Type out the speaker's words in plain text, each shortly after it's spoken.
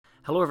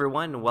Hello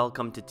everyone,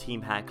 welcome to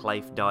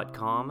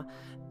TeamHackLife.com.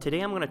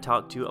 Today I'm going to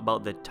talk to you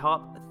about the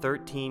top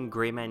 13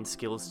 gray man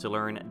skills to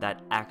learn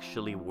that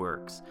actually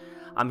works.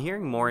 I'm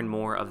hearing more and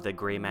more of the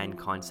gray man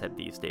concept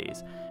these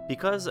days.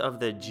 Because of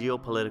the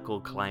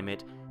geopolitical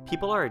climate,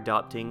 people are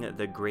adopting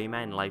the gray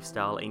man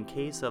lifestyle in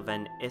case of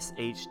an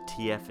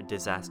SHTF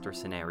disaster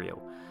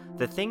scenario.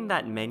 The thing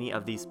that many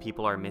of these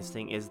people are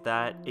missing is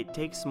that it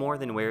takes more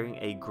than wearing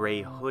a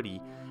gray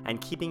hoodie and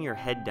keeping your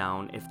head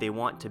down if they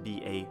want to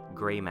be a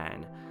gray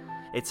man.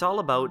 It's all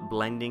about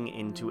blending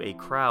into a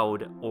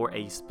crowd or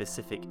a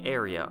specific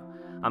area.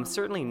 I'm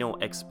certainly no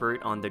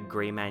expert on the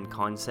gray man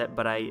concept,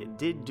 but I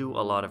did do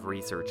a lot of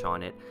research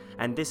on it,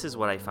 and this is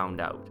what I found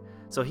out.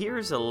 So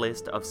here's a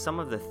list of some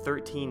of the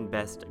 13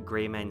 best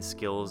gray man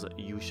skills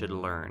you should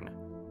learn.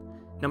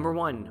 Number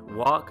 1.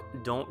 Walk,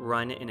 don't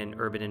run in an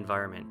urban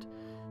environment.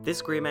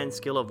 This gray man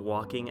skill of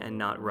walking and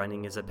not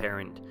running is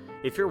apparent.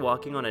 If you're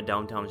walking on a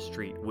downtown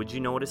street, would you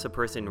notice a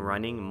person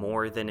running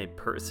more than a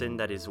person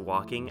that is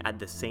walking at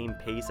the same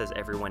pace as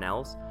everyone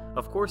else?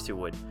 Of course you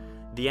would.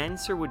 The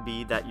answer would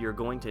be that you're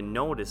going to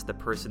notice the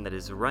person that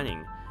is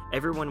running.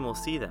 Everyone will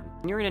see them.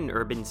 When you're in an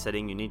urban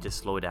setting, you need to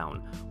slow down.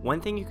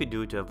 One thing you could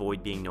do to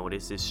avoid being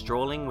noticed is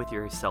strolling with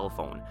your cell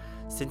phone,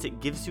 since it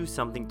gives you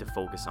something to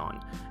focus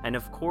on. And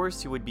of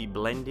course, you would be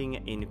blending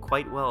in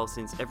quite well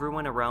since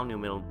everyone around you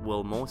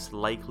will most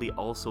likely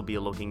also be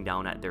looking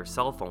down at their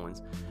cell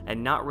phones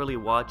and not really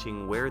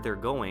watching where they're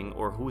going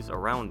or who's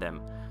around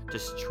them.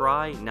 Just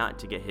try not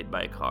to get hit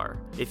by a car.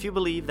 If you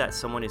believe that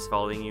someone is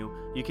following you,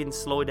 you can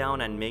slow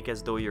down and make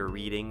as though you're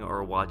reading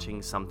or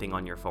watching something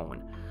on your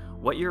phone.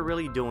 What you're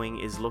really doing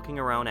is looking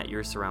around at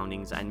your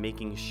surroundings and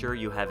making sure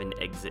you have an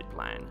exit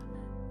plan.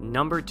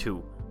 Number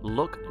 2.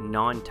 Look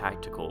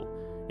non-tactical.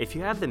 If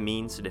you have the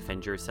means to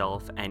defend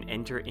yourself and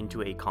enter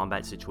into a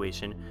combat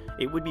situation,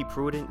 it would be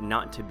prudent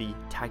not to be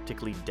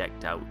tactically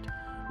decked out.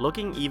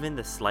 Looking even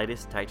the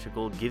slightest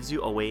tactical gives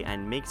you away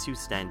and makes you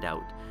stand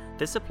out.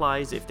 This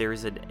applies if there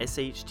is an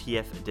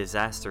SHTF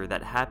disaster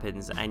that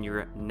happens and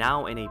you're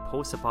now in a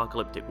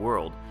post-apocalyptic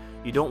world.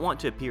 You don't want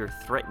to appear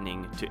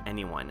threatening to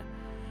anyone.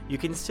 You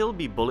can still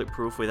be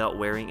bulletproof without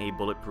wearing a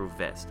bulletproof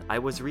vest. I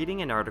was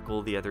reading an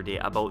article the other day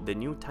about the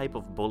new type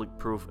of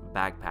bulletproof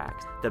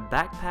backpacks. The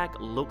backpack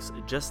looks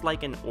just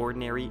like an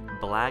ordinary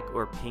black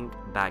or pink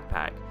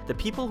backpack. The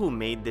people who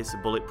made this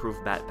bulletproof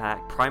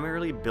backpack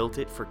primarily built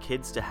it for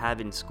kids to have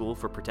in school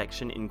for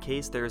protection in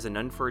case there is an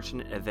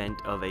unfortunate event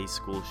of a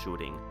school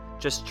shooting.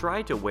 Just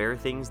try to wear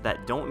things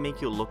that don't make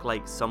you look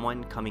like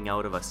someone coming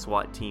out of a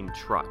SWAT team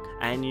truck,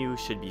 and you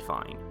should be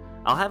fine.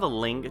 I'll have a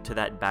link to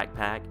that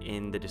backpack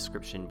in the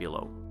description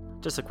below.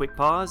 Just a quick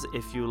pause,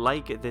 if you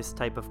like this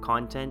type of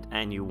content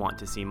and you want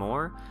to see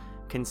more,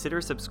 consider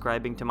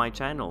subscribing to my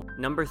channel.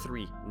 Number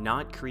 3,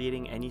 not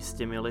creating any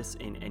stimulus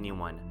in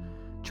anyone.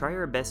 Try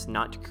your best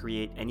not to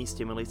create any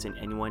stimulus in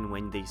anyone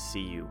when they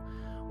see you.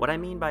 What I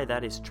mean by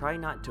that is try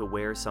not to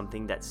wear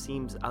something that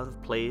seems out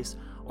of place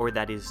or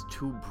that is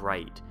too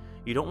bright.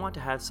 You don't want to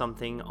have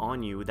something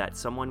on you that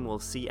someone will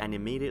see and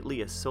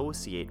immediately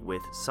associate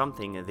with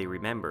something they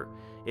remember.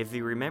 If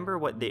they remember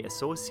what they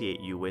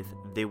associate you with,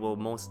 they will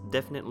most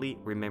definitely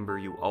remember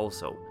you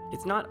also.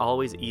 It's not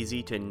always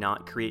easy to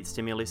not create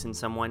stimulus in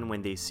someone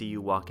when they see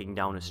you walking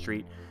down a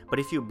street, but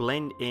if you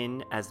blend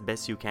in as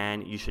best you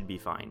can, you should be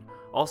fine.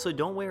 Also,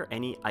 don't wear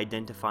any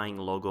identifying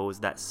logos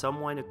that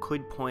someone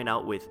could point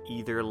out with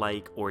either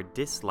like or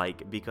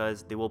dislike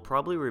because they will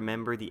probably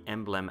remember the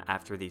emblem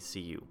after they see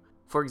you.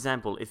 For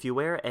example, if you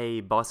wear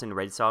a Boston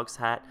Red Sox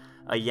hat,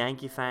 a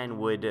Yankee fan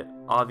would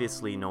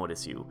obviously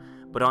notice you.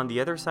 But on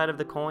the other side of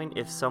the coin,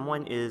 if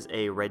someone is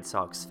a Red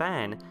Sox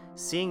fan,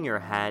 seeing your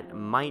hat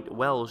might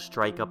well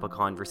strike up a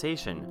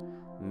conversation.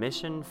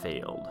 Mission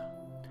failed.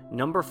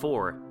 Number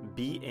 4,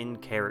 be in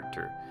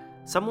character.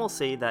 Some will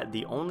say that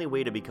the only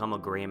way to become a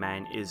gray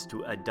man is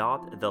to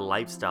adopt the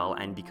lifestyle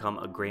and become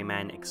a gray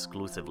man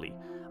exclusively.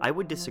 I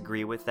would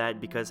disagree with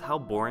that because how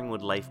boring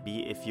would life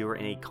be if you were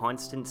in a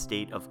constant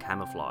state of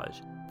camouflage?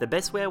 The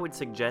best way I would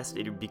suggest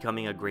it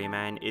becoming a gray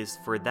man is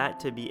for that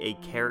to be a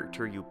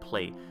character you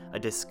play, a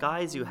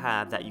disguise you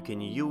have that you can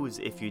use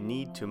if you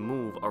need to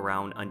move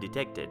around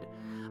undetected.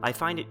 I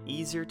find it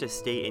easier to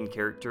stay in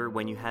character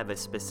when you have a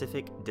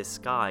specific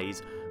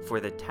disguise for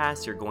the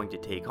task you're going to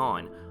take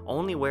on.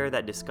 Only wear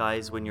that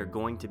disguise when you're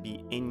going to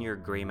be in your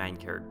gray man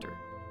character.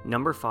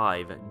 Number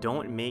 5,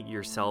 don't make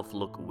yourself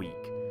look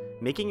weak.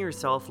 Making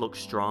yourself look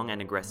strong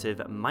and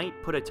aggressive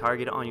might put a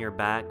target on your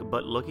back,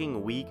 but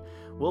looking weak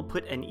will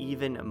put an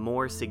even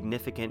more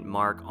significant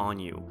mark on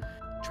you.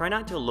 Try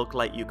not to look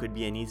like you could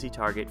be an easy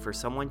target for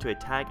someone to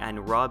attack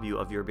and rob you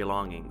of your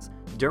belongings.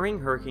 During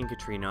Hurricane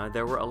Katrina,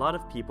 there were a lot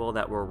of people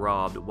that were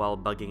robbed while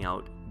bugging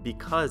out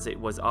because it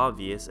was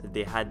obvious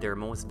they had their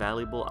most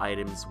valuable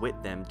items with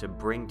them to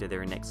bring to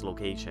their next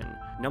location.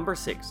 Number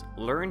 6,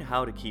 learn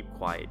how to keep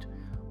quiet.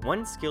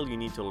 One skill you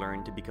need to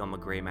learn to become a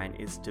gray man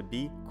is to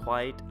be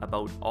quiet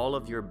about all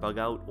of your bug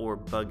out or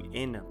bug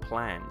in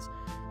plans.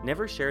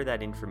 Never share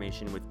that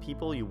information with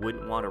people you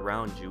wouldn't want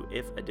around you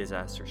if a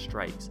disaster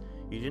strikes.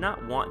 You do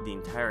not want the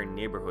entire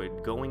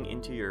neighborhood going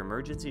into your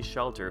emergency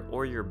shelter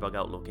or your bug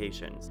out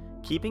locations.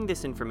 Keeping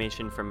this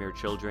information from your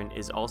children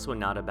is also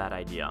not a bad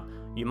idea.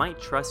 You might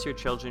trust your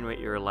children with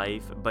your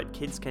life, but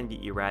kids can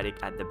be erratic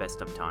at the best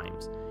of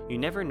times. You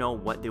never know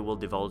what they will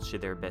divulge to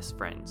their best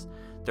friends.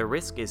 The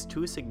risk is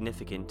too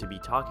significant to be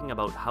talking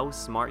about how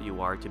smart you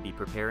are to be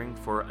preparing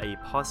for a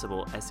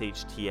possible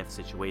SHTF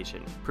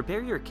situation.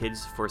 Prepare your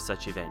kids for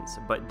such events,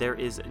 but there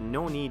is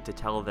no need to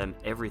tell them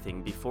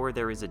everything before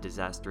there is a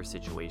disaster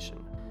situation.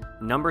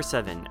 Number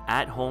 7.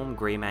 At-home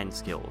grayman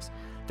skills.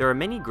 There are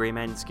many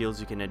grayman skills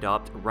you can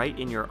adopt right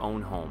in your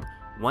own home.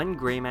 One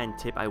grayman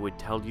tip I would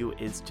tell you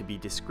is to be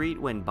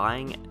discreet when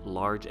buying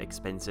large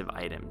expensive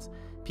items.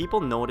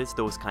 People notice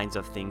those kinds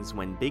of things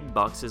when big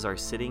boxes are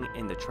sitting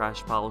in the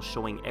trash pile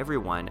showing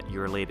everyone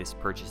your latest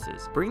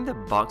purchases. Bring the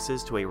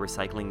boxes to a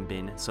recycling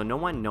bin so no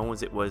one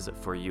knows it was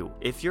for you.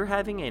 If you're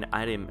having an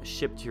item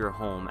shipped to your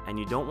home and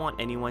you don't want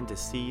anyone to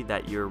see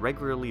that you're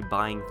regularly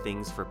buying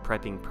things for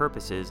prepping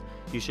purposes,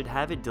 you should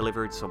have it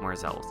delivered somewhere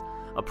else.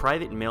 A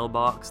private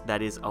mailbox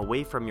that is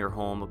away from your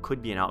home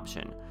could be an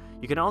option.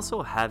 You can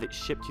also have it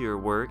shipped to your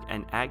work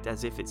and act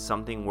as if it's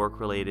something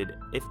work-related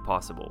if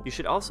possible. You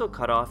should also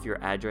cut off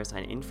your address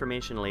and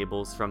information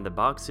labels from the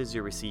boxes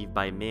you receive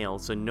by mail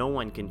so no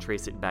one can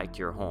trace it back to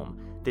your home.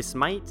 This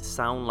might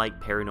sound like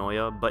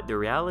paranoia, but the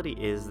reality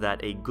is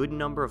that a good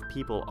number of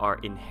people are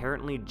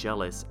inherently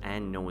jealous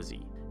and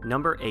nosy.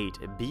 Number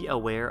 8. Be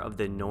aware of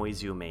the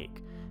noise you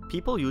make.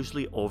 People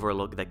usually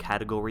overlook the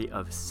category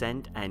of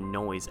scent and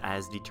noise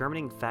as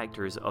determining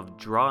factors of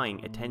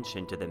drawing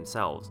attention to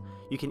themselves.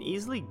 You can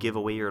easily give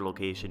away your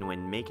location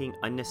when making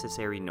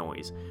unnecessary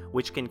noise,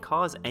 which can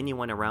cause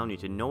anyone around you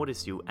to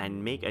notice you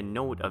and make a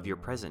note of your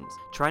presence.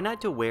 Try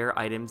not to wear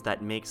items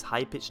that makes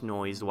high-pitched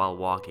noise while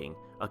walking.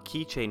 A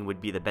keychain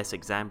would be the best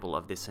example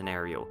of this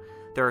scenario.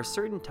 There are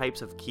certain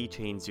types of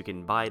keychains you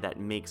can buy that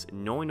makes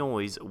no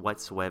noise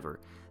whatsoever.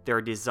 They are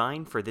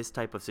designed for this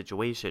type of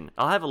situation.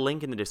 I'll have a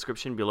link in the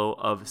description below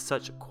of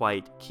such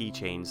quiet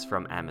keychains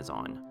from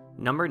Amazon.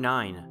 Number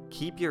 9.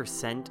 Keep your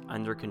scent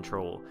under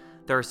control.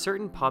 There are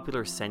certain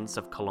popular scents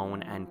of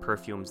cologne and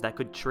perfumes that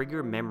could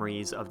trigger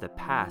memories of the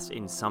past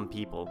in some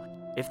people.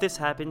 If this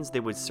happens,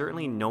 they would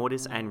certainly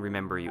notice and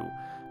remember you.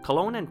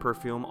 Cologne and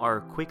perfume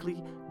are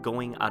quickly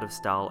going out of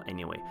style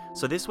anyway,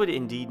 so this would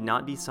indeed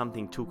not be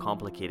something too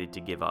complicated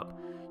to give up.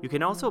 You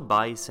can also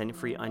buy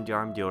scent-free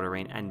underarm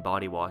deodorant and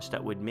body wash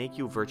that would make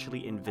you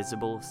virtually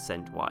invisible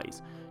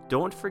scent-wise.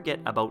 Don't forget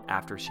about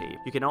aftershave.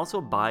 You can also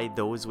buy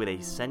those with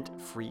a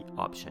scent-free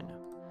option.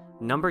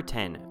 Number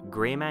 10.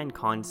 Grayman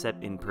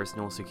concept in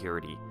personal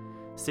security.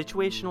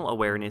 Situational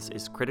awareness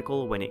is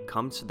critical when it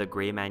comes to the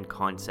grayman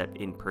concept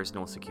in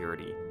personal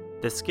security.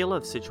 The skill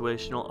of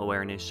situational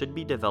awareness should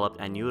be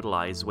developed and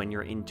utilized when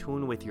you're in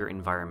tune with your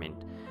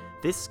environment.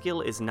 This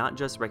skill is not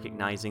just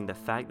recognizing the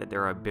fact that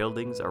there are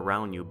buildings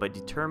around you, but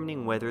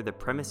determining whether the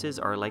premises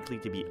are likely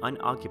to be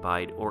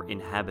unoccupied or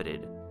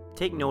inhabited.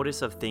 Take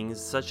notice of things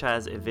such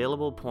as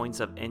available points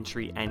of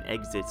entry and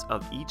exits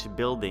of each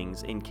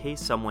buildings in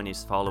case someone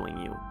is following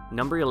you.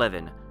 Number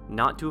 11.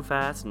 Not too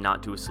fast,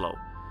 not too slow.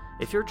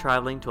 If you're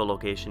traveling to a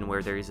location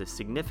where there is a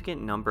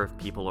significant number of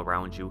people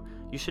around you,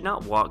 you should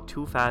not walk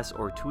too fast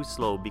or too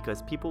slow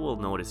because people will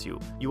notice you.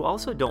 You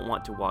also don't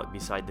want to walk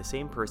beside the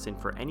same person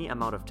for any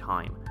amount of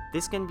time.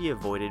 This can be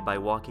avoided by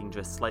walking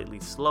just slightly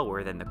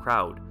slower than the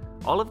crowd.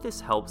 All of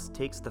this helps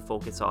takes the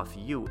focus off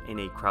you in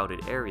a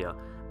crowded area,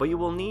 but you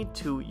will need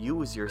to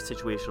use your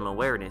situational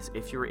awareness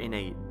if you're in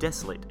a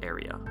desolate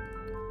area.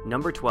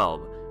 Number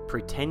 12.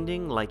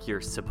 Pretending like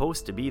you're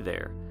supposed to be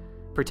there.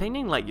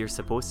 Pretending like you're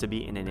supposed to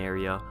be in an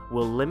area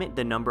will limit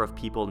the number of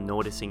people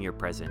noticing your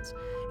presence.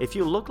 If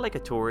you look like a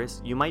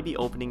tourist, you might be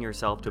opening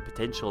yourself to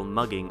potential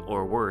mugging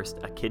or worse,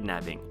 a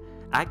kidnapping.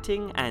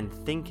 Acting and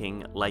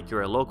thinking like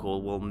you're a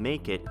local will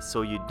make it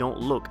so you don't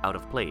look out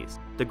of place.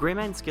 The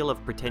grayman skill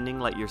of pretending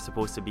like you're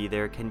supposed to be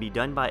there can be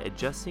done by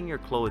adjusting your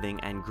clothing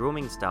and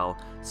grooming style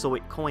so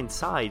it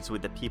coincides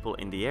with the people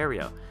in the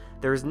area.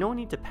 There is no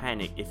need to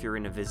panic if you're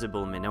in a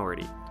visible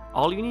minority.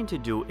 All you need to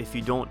do if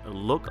you don't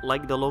look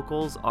like the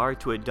locals are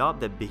to adopt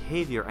the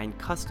behavior and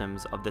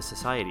customs of the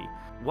society.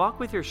 Walk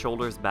with your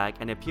shoulders back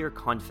and appear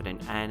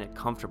confident and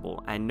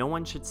comfortable, and no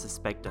one should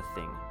suspect a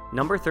thing.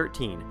 Number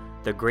 13.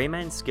 The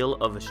grayman skill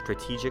of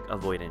strategic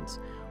avoidance.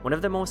 One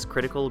of the most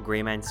critical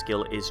grayman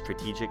skill is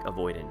strategic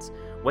avoidance.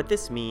 What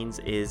this means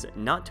is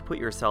not to put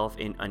yourself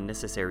in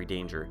unnecessary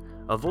danger.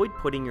 Avoid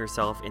putting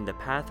yourself in the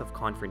path of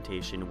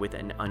confrontation with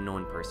an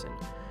unknown person.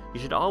 You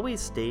should always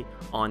stay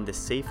on the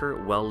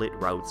safer, well-lit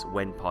routes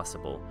when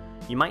possible.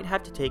 You might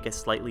have to take a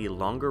slightly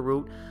longer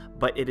route,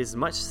 but it is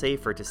much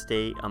safer to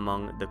stay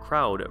among the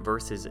crowd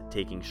versus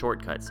taking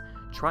shortcuts.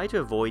 Try to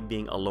avoid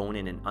being alone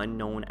in an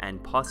unknown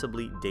and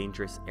possibly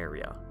dangerous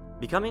area.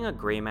 Becoming a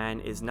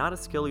grayman is not a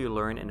skill you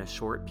learn in a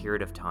short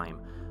period of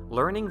time.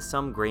 Learning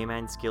some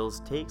grayman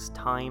skills takes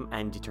time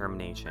and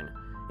determination.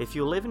 If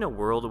you live in a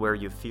world where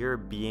you fear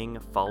being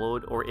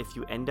followed, or if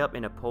you end up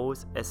in a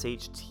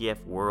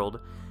post-SHTF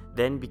world,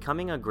 then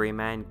becoming a gray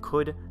man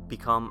could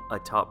become a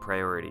top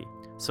priority.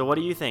 So what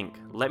do you think?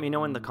 Let me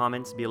know in the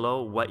comments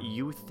below what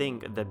you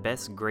think the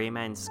best gray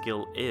man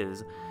skill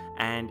is,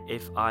 and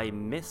if I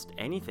missed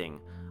anything,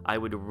 I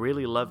would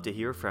really love to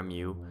hear from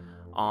you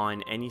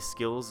on any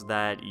skills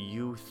that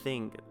you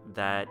think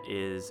that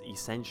is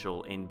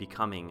essential in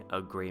becoming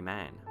a gray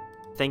man.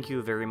 Thank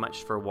you very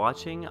much for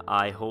watching.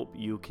 I hope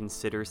you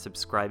consider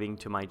subscribing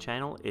to my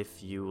channel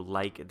if you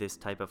like this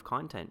type of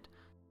content.